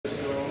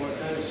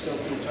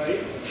tight.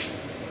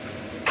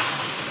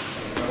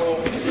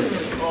 Oh.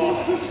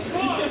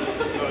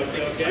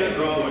 Okay.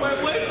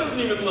 My wife doesn't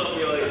even love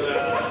me like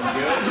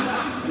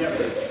that. You good?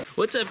 Yep.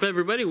 What's up,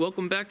 everybody?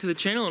 Welcome back to the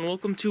channel and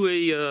welcome to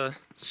a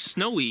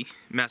snowy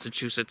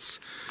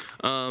Massachusetts.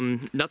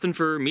 Nothing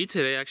for me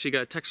today. I actually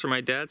got a text from my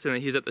dad saying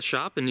that he's at the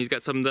shop and he's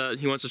got something that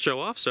he wants to show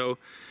off. So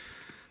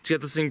let's get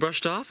this thing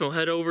brushed off and we'll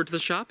head over to the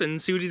shop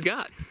and see what he's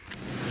got.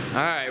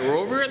 Alright, we're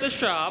over at the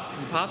shop.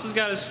 Pops has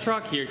got his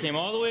truck here. Came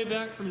all the way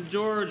back from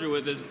Georgia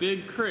with this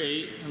big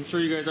crate. I'm sure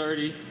you guys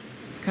already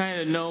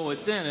kind of know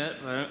what's in it,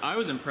 but I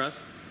was impressed.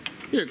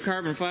 Here,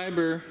 carbon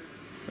fiber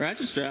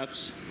ratchet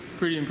straps.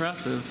 Pretty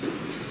impressive.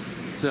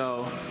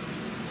 So,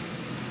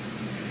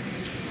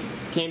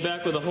 came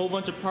back with a whole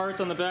bunch of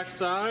parts on the back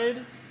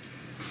side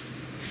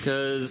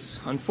because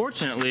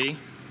unfortunately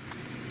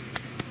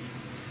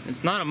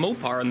it's not a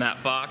Mopar in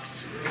that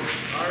box.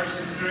 Ours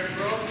is correct,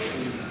 bro.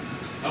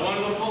 I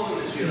want to go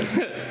Poland this year.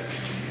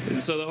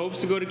 So the hope's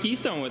to go to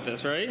Keystone with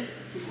this, right?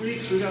 2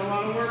 weeks, we got a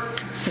lot of work.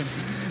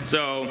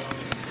 So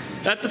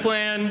that's the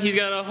plan. He's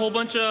got a whole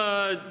bunch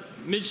of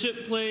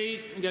midship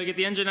plate. We gotta get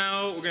the engine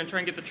out. We're gonna try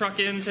and get the truck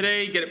in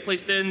today, get it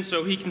placed in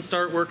so he can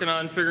start working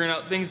on figuring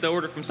out things to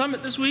order from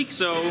Summit this week.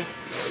 So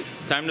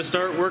time to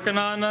start working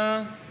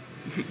on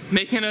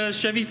making a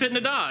Chevy fit in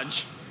a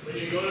Dodge. When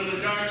you go to the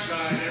dark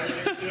side,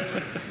 everything's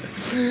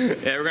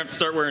different. Yeah, we're gonna have to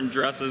start wearing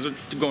dresses,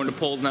 going to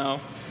polls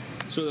now.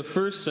 So the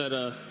first set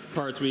of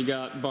parts we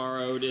got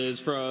borrowed is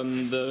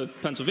from the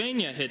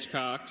Pennsylvania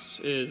Hitchcocks,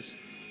 is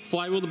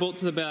flywheel to bolt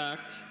to the back,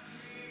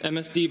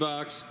 MSD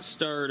box,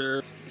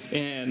 starter,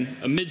 and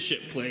a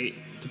midship plate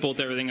to bolt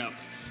everything up.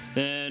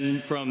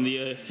 Then from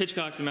the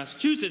Hitchcocks in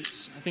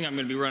Massachusetts, I think I'm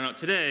gonna be running out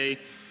today,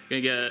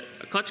 gonna get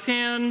a clutch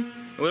can.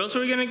 What else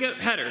are we gonna get?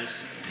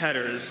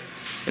 Headers.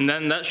 And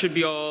then that should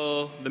be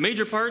all the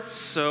major parts,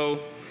 so.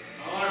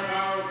 All our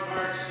power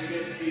parts to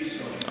get to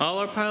Keystone. All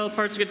our pilot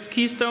parts get to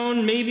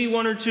Keystone, maybe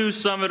 1 or 2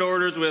 Summit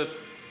orders with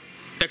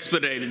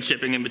expedited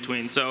shipping in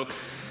between. So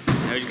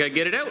now we just gotta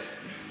get it out.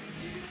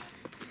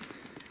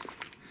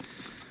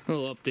 A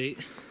little update.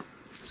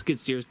 Skid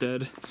steer's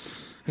dead.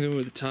 I'm gonna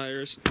move the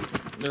tires.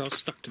 They're all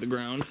stuck to the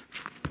ground.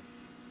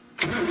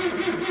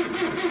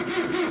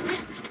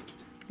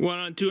 One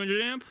on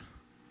 200 amp?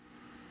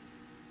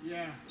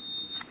 Yeah.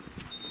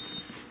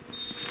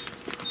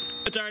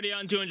 It's already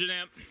on 200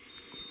 amp.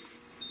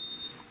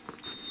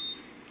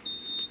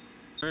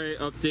 Alright,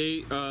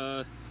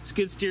 update.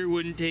 Skid steer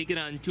wouldn't take it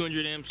on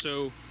 200 amp,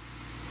 so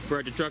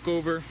brought the truck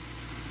over.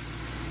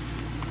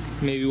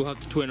 Maybe we'll have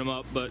to twin them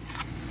up, but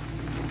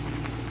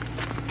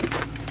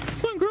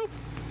come on, girl.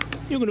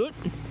 You can do it.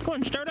 Come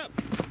on, start up.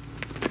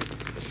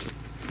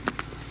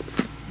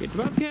 Get the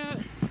Bobcat.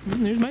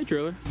 And there's my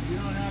trailer. You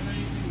don't have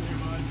anything there,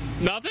 bud.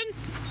 Nothing?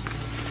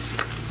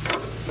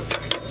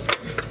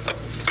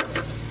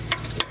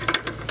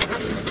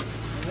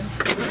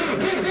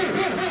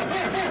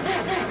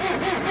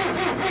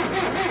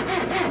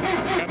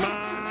 Come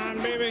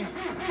on, baby.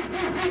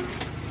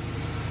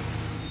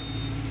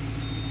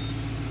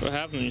 What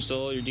happened when you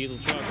sold all your diesel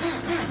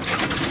trucks?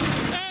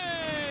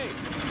 Hey!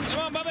 Come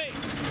on, Bubby!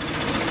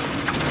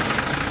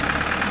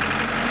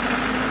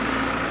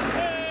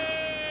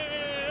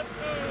 Hey! Let's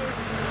go!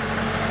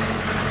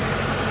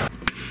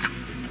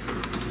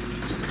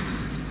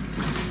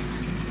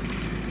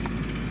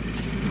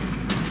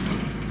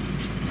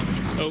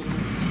 Oh.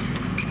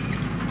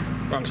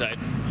 Wrong side.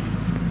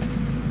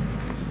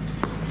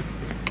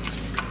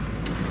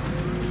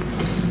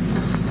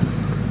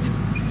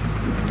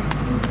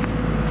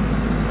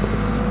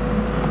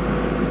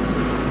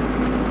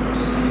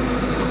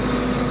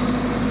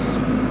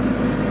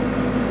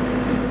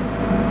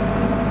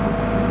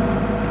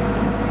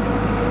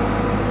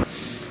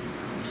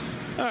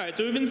 Alright,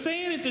 so we've been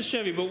saying it's a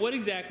Chevy, but what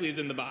exactly is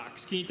in the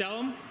box? Can you tell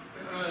them?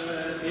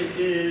 It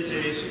is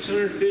a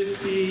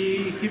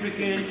 650 cubic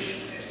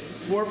inch,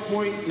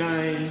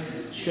 4.9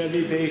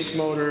 Chevy base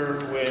motor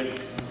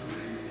with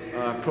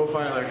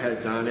profiler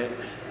heads on it.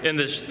 And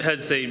the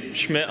heads say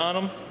Schmidt on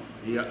them?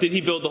 Yeah. Did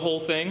he build the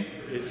whole thing?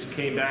 It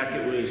came back,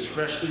 it was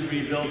freshly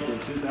rebuilt in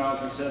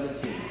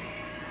 2017.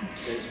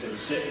 It's been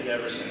sitting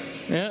ever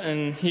since. Yeah,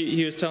 and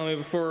he was telling me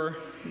before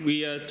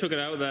we took it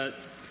out that,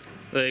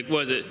 like,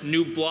 what is it,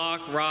 new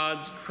block,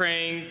 rods,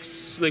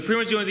 cranks, like pretty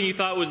much the only thing you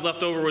thought was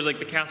left over was like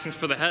the castings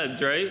for the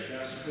heads, right?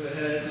 Cast for the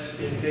heads,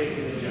 intake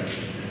and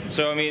injection.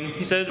 So, I mean,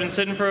 he said it's been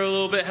sitting for a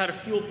little bit, had a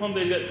fuel pump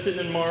that he got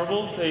sitting in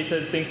marble that he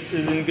said thinks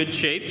is in good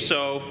shape,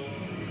 so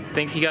I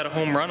think he got a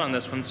home run on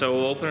this one. So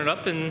we'll open it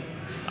up and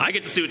I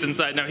get to see what's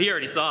inside. Now, he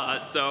already saw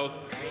it, so.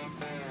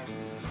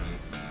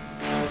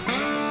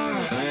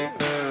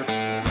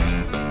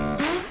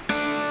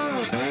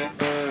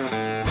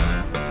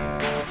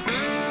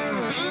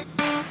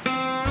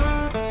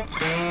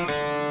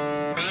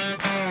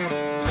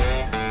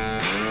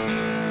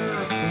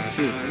 Let's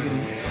see if I can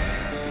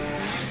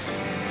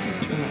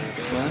turn my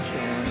flash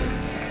on.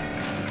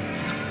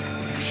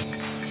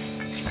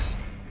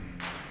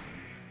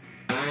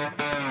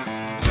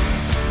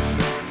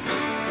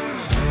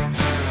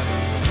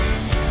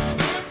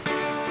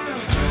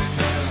 That's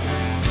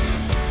awesome.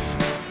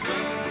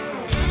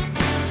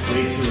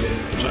 they tune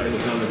it. Sorry,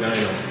 it's on the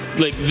dyno.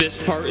 Like this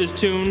part is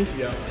tuned?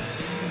 Yeah.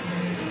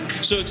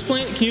 So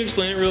can you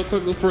explain it real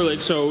quick for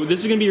like, so this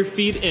is gonna be your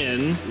feed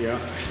in. Yeah.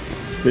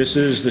 This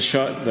is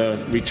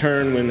the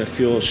return when the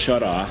fuel is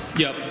shut off.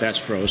 Yep. That's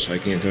froze, so I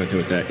can't do anything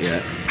with that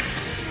yet.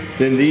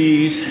 Then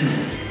this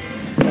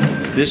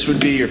would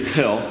be your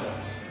pill.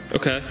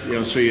 Okay. You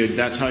know, so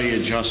that's how you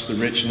adjust the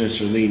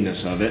richness or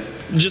leanness of it.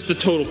 Just the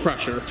total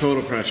pressure.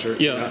 Total pressure.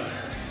 Yeah.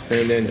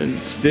 And then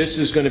this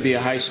is going to be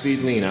a high-speed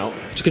lean out.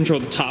 To control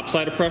the top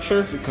side of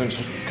pressure? To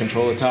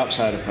control the top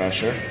side of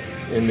pressure.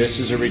 And this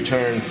is a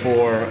return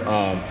for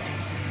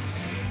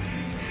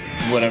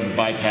whatever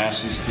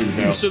bypasses through the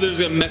barrel. So there's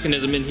a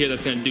mechanism in here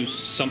that's going to do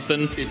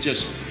something? It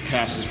just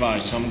passes by.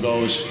 Some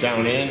goes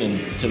down in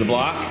and to the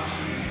block,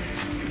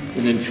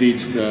 and then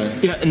feeds the...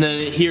 Yeah, and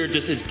then here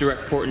just it's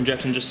direct port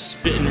injection, just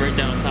spitting right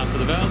down on top of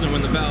the valve, and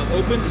when the valve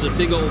opens, there's a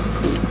big old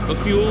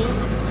fuel.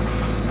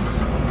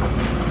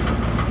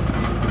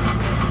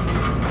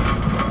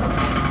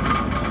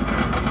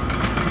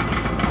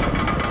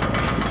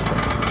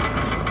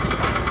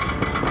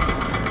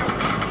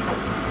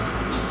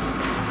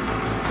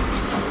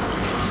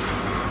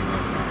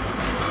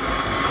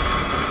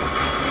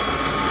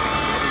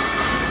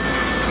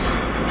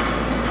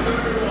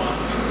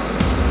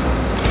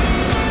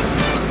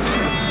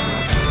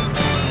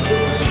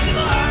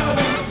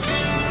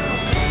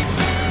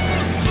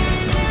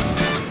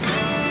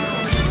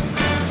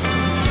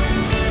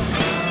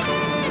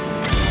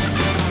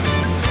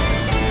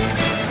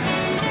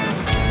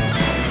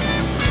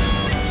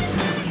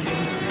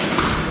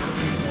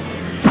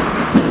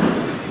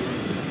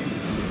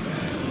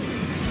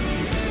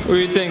 What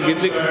do you think?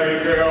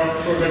 Sorry, girl.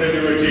 We're gonna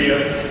do it to you.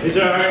 It's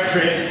a heart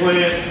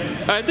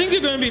transplant. I think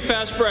they're gonna be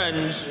fast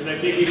friends. And I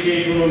think you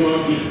came from a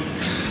monkey.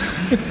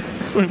 I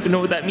don't even know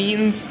what that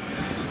means.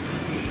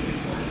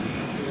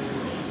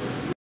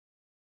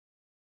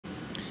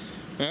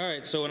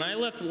 Alright, so when I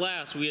left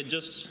last, we had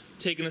just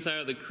taken this out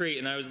of the crate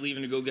and I was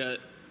leaving to go get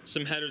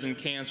some headers and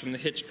cans from the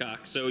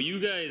Hitchcock. So you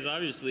guys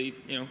obviously,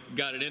 you know,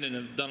 got it in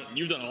and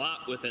you've done a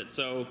lot with it.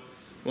 So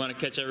want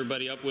to catch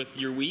everybody up with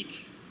your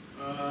week?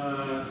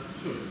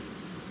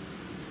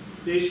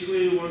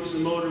 Basically, once the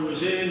motor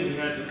was in, we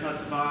had to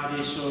cut the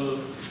body so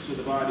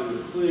the body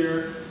would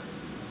clear.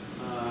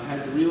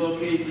 Had to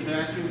relocate the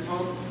vacuum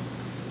pump.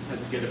 Had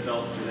to get a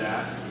belt for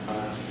that.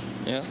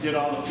 Yeah. Did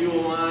all the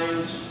fuel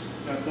lines.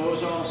 Got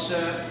those all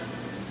set.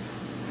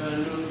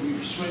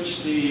 We've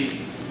switched the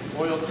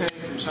oil tank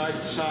from side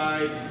to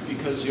side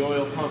because the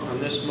oil pump on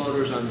this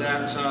motor is on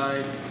that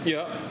side.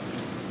 Yeah.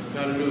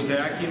 Got a new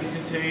vacuum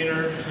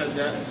container. Had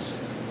that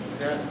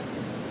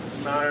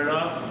mounted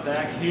up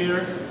back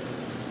here.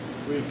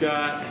 We've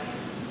got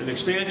an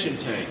expansion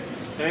tank.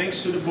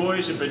 Thanks to the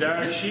boys at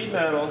Bedard Sheet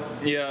Metal.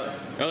 Yeah.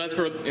 Oh, that's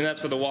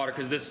for the water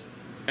because this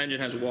engine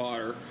has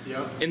water.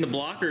 Yep. In the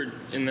block or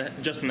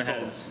just in the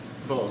heads?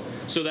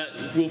 Both. So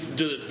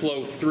does it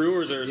flow through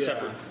or is there a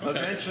separate? Okay.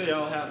 Eventually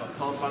I'll have a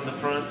pump on the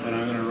front, but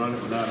I'm going to run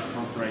it without a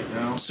pump right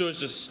now. So it's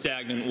just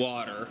stagnant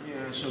water.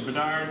 Yeah, so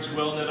Bedard's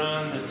welded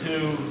on the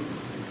two.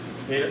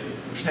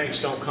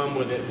 Tanks don't come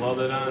with it.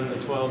 Welded on the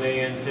 12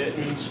 AN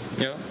fittings.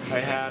 Yeah. I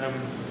had them,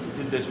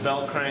 did this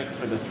belt crank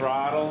for the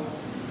throttle.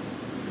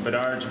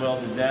 Bedard's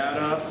welded that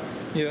up.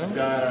 Yeah.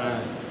 Got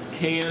a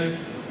can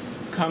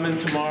coming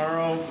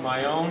tomorrow,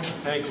 my own.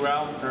 Thank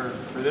Ralph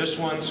for this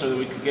one so that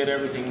we could get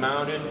everything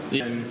mounted.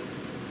 Yeah. And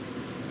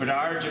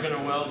Bedard's are going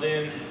to weld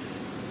in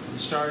the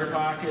starter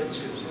pockets.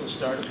 There's a little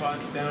starter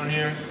pocket down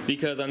here.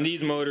 Because on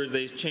these motors,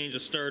 they change the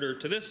starter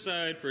to this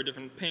side for a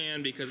different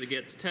pan because it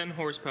gets 10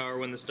 horsepower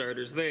when the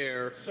starter's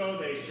there. So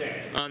they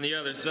say. On the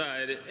other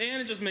side,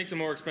 and it just makes a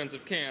more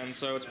expensive can,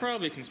 so it's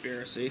probably a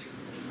conspiracy.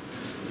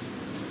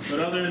 But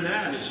other than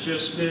that, it's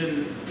just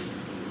been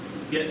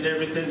getting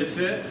everything to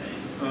fit.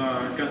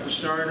 Got the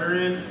starter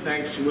in,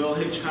 thanks to Will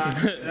Hitchcock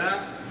for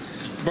that.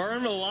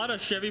 Borrowing a lot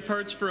of Chevy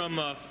parts from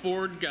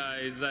Ford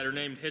guys that are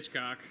named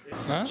Hitchcock.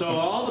 Awesome. So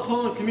all the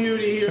pulling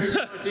community here in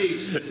the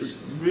Northeast is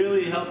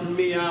really helping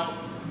me out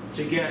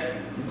to get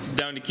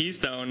down to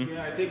Keystone.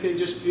 Yeah, I think they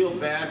just feel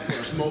bad for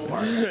us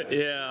Mopar.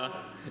 Yeah,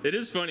 it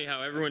is funny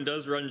how everyone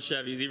does run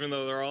Chevys, even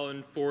though they're all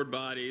in Ford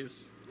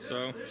bodies.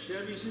 So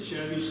Chevys and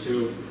Chevys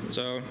too.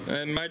 So,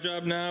 and my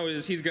job now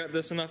is he's got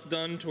this enough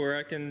done to where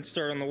I can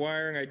start on the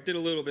wiring. I did a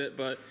little bit,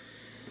 but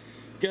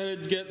gotta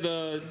get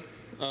the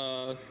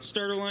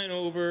starter line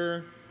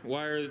over,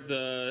 wire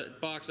the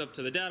box up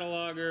to the data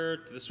logger,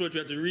 to the switch. We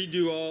have to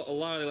redo a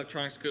lot of the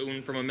electronics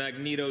going from a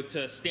magneto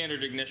to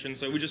standard ignition.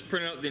 So we just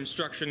print out the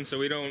instructions so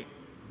we don't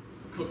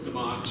cook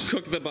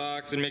the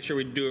box and make sure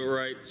we do it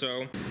right.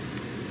 So.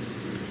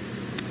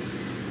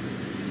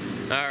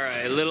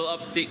 Alright, a little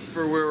update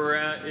for where we're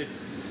at.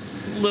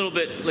 It's a little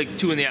bit like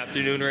 2 in the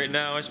afternoon right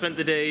now. I spent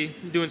the day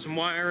doing some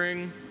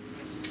wiring.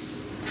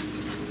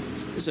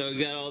 So we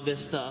got all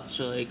this stuff,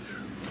 so like,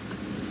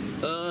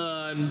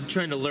 I'm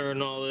trying to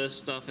learn all this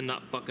stuff and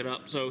not fuck it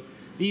up. So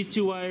these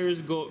 2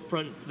 wires go up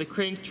front to the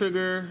crank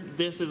trigger.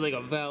 This is like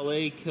a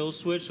valet kill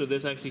switch, so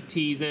this actually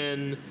tees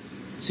in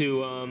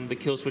to the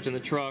kill switch in the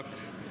truck.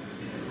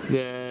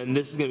 Then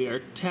this is going to be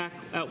our TAC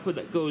output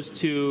that goes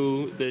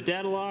to the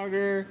data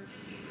logger.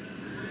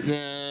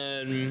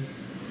 Then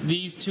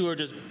these two are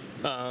just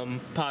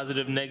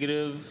positive,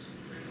 negative.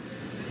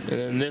 And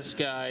then this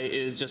guy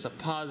is just a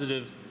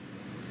positive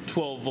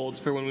 12 volts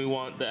for when we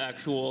want the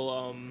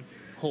actual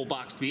whole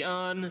box to be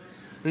on. And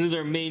this is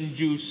our main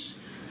juice.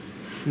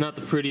 Not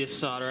the prettiest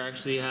solder. I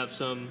actually have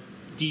some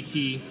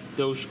DT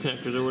Doge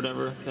connectors or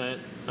whatever that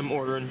I'm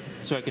ordering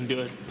so I can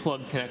do a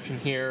plug connection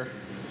here.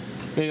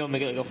 Maybe I'll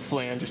make it like a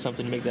flange or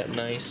something to make that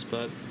nice,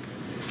 but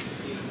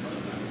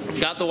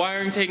got the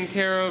wiring taken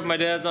care of. My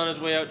dad's on his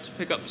way out to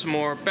pick up some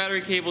more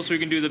battery cables so we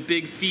can do the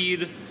big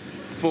feed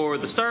for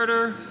the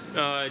starter.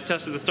 I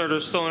tested the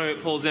starter solenoid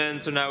it pulls in,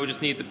 so now we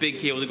just need the big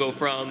cable to go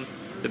from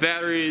the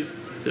batteries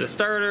to the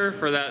starter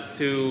for that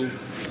to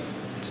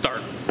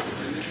start.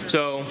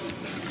 So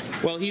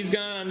while he's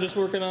gone, I'm just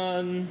working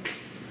on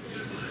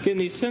getting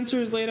these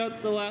sensors laid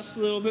out the last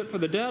little bit for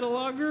the data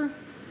logger.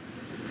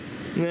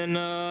 And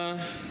then,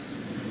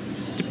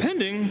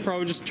 depending,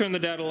 probably just turn the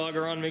data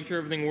logger on, make sure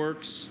everything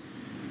works.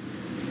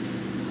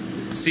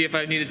 See if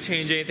I need to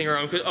change anything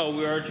around. Oh,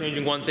 we are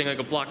changing one thing, like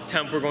a block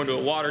temp. We're going to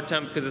a water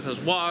temp because this has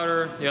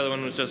water. The other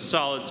one was just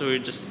solid, so we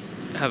just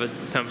have a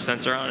temp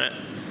sensor on it.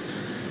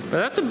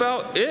 But that's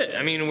about it.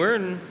 I mean, we're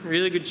in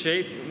really good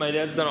shape. My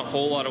dad's done a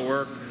whole lot of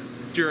work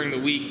during the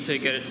week to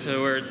get it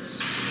to where it's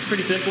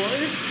pretty simple.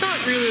 And it's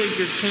not really like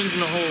you're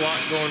changing a whole lot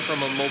going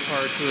from a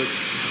Mopar to a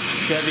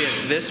Chevy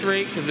at this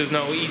rate because there's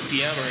no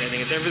ECM or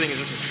anything. Everything is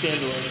just a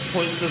standalone. It's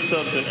point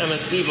system, an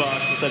MSD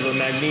box instead of a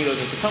magneto.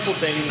 Just a couple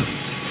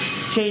things.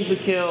 Change the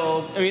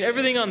kill. I mean,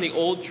 everything on the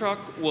old truck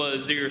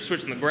was that you were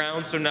switching the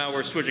ground, so now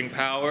we're switching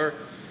power.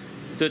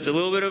 So it's a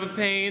little bit of a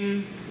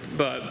pain,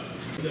 but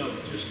no,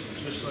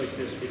 just like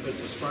this because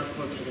the spark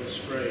plugs are going to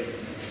spray.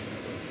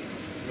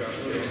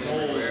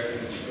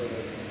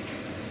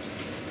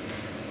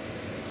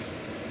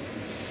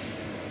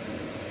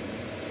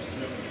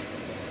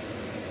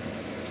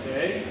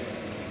 Okay.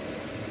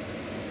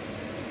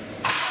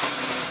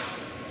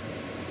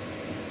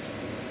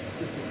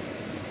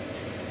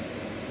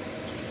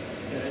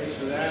 Okay,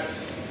 so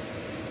that's.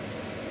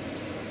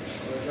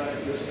 I'll try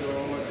this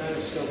one more time.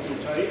 It's still too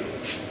tight.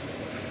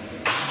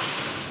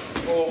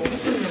 Oh.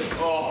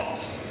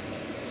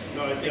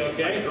 No, I think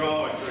okay. It's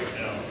hydraulic right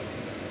now.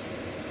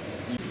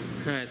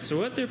 Alright, so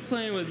what they're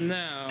playing with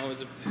now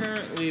is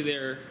apparently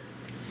they're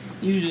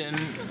using,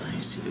 let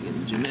me see if I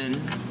can zoom in,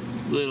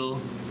 little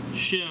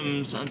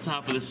shims on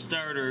top of the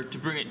starter to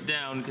bring it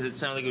down because it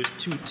sounded like it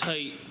was too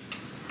tight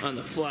on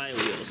the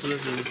flywheel. So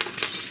this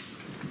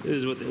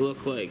is what they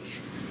look like.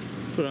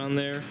 Put on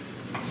there.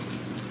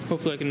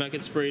 Hopefully I can not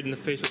get sprayed in the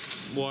face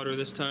with water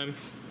this time.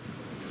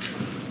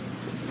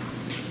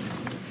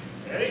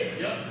 Ready?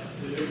 Yep.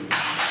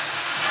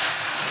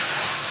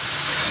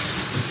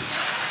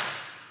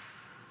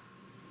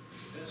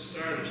 That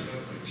starter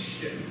sounds like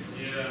shit.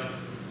 Yeah.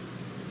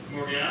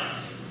 More gas?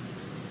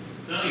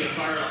 Now you can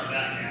fire off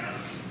that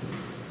gas.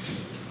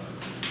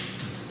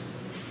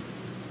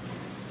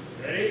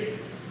 Ready?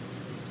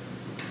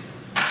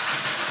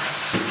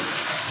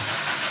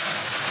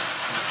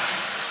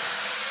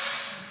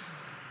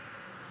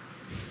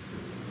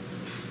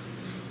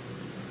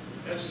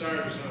 That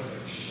starter sounds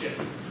like shit.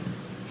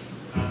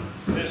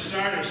 That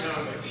starter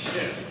sounds like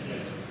shit.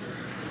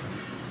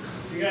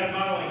 You got a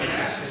bottle of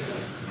gas in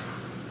there.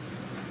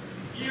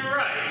 You're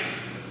right.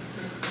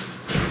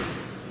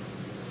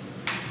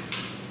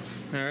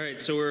 Alright,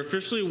 so we're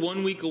officially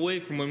 1 week away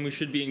from when we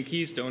should be in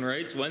Keystone,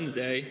 right? It's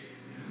Wednesday.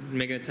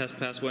 Making a test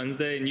pass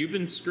Wednesday, and you've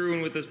been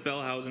screwing with this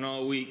bell housing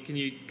all week. Can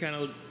you kind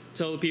of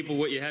tell the people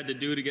what you had to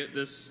do to get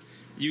this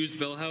used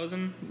bell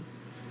housing?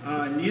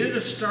 Needed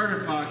a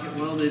starter pocket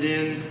welded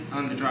in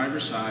on the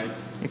driver's side.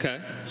 Okay.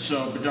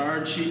 So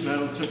Bedard sheet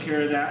metal took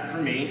care of that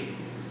for me.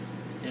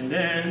 And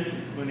then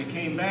when it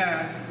came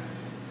back,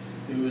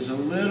 it was a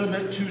little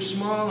bit too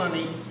small on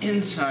the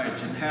inside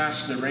to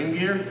pass the ring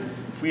gear.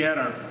 If we had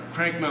our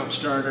crank mount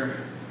starter,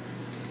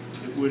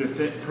 it would have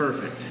fit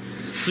perfect.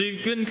 So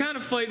you've been kind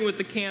of fighting with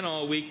the can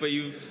all week, but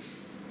you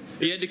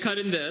had to cut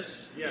in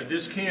this. Yeah,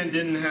 this can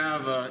didn't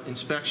have an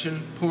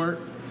inspection port,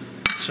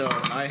 so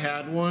I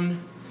had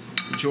one.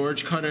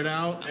 George cut it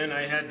out, and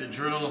I had to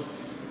drill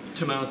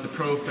to mount the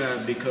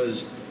profab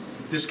because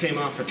this came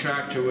off a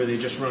tractor where they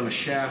just run a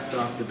shaft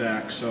off the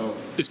back, so.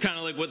 It's kind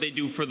of like what they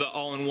do for the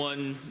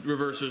all-in-one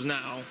reversers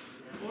now.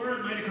 Or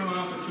it might have come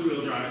off a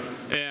two-wheel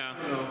drive. Yeah.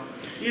 I don't know.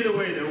 Either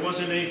way, there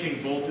wasn't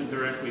anything bolted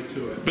directly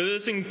to it. But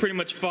this thing pretty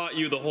much fought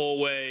you the whole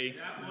way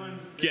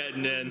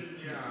getting in.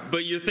 Yeah.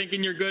 But you're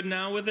thinking you're good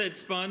now with it?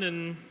 It's spun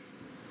and...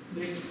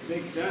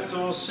 Think that's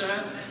all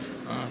set.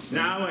 Awesome.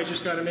 Now I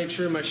just got to make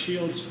sure my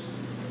shield's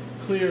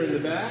clear in the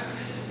back.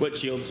 What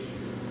shields?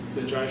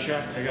 The drive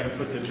shaft. I got to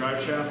put the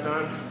drive shaft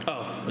on.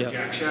 Oh, the yeah.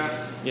 jack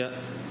shaft. Yeah.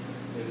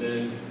 And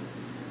then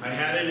I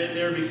had it in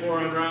there before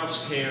on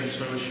Ralph's can,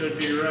 so it should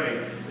be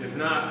right. If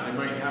not, I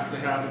might have to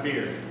have a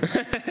beer.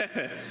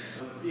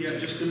 Yeah,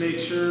 just to make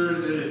sure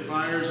that it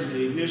fires and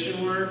the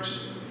ignition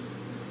works.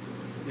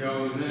 You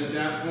know, and then at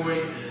that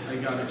point, I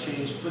gotta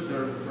put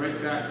the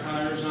right back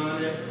tires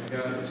on it.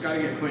 It's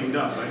gotta get cleaned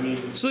up. I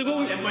mean, So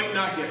like it might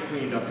not get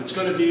cleaned up. It's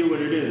gonna be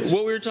what it is.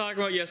 what we were talking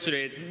about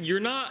yesterday, it's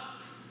you're not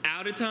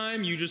out of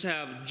time, you just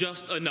have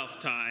just enough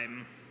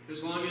time.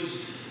 As long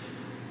as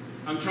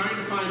I'm trying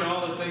to find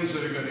all the things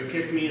that are gonna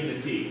kick me in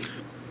the teeth.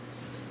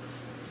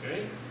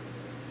 Okay?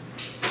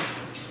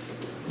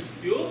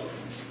 Fuel?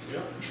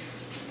 Yep.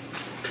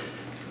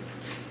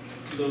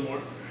 A little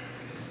more.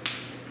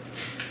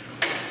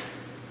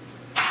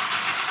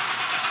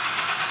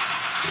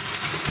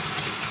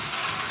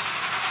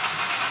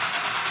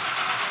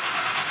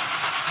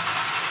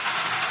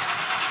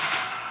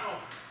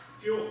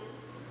 Fuel.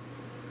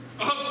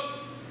 Oh.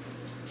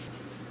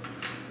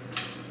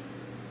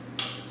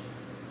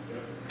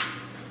 Yep.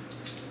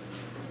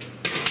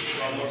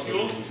 More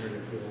fuel?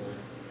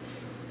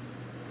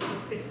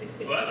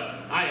 What?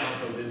 I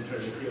also didn't turn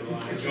the fuel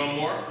on. You want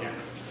more? Yeah.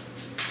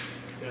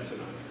 That's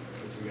enough.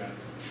 What we got?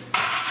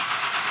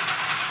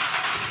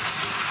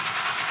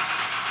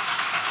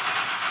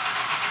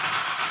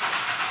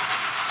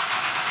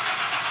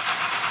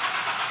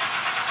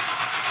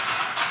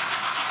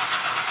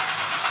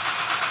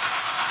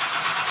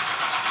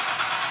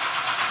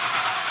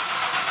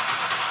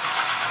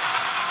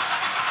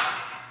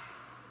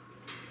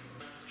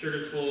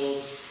 Trigger's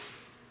pulled.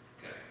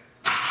 Okay.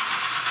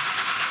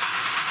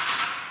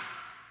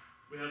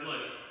 We have light.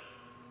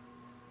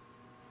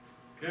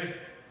 Okay.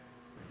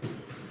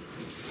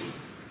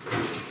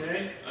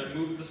 Okay. I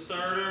moved the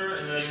starter,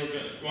 and then we're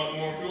gonna want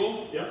more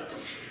fuel. Yep.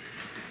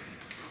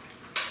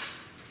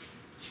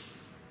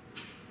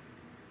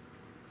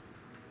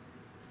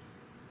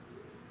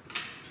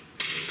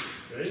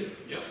 Ready?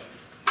 Yep.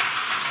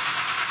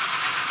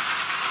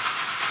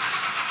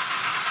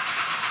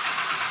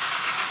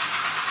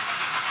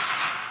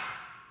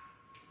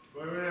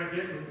 What are we not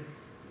getting?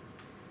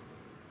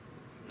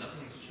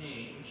 Nothing's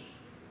changed.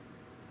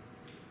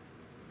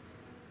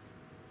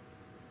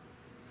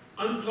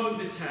 Unplug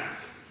the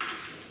tap.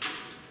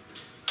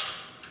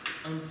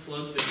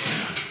 Unplug the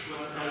tap.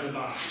 Out of the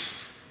box.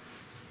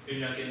 You're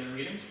not getting the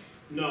reading?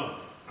 No,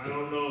 I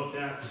don't know if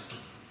that's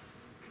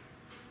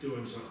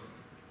doing something.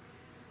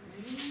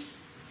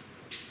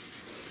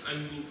 I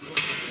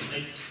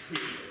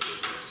pre-loaded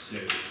this.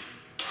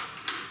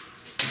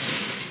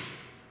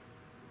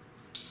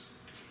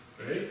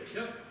 Ready?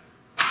 Yep.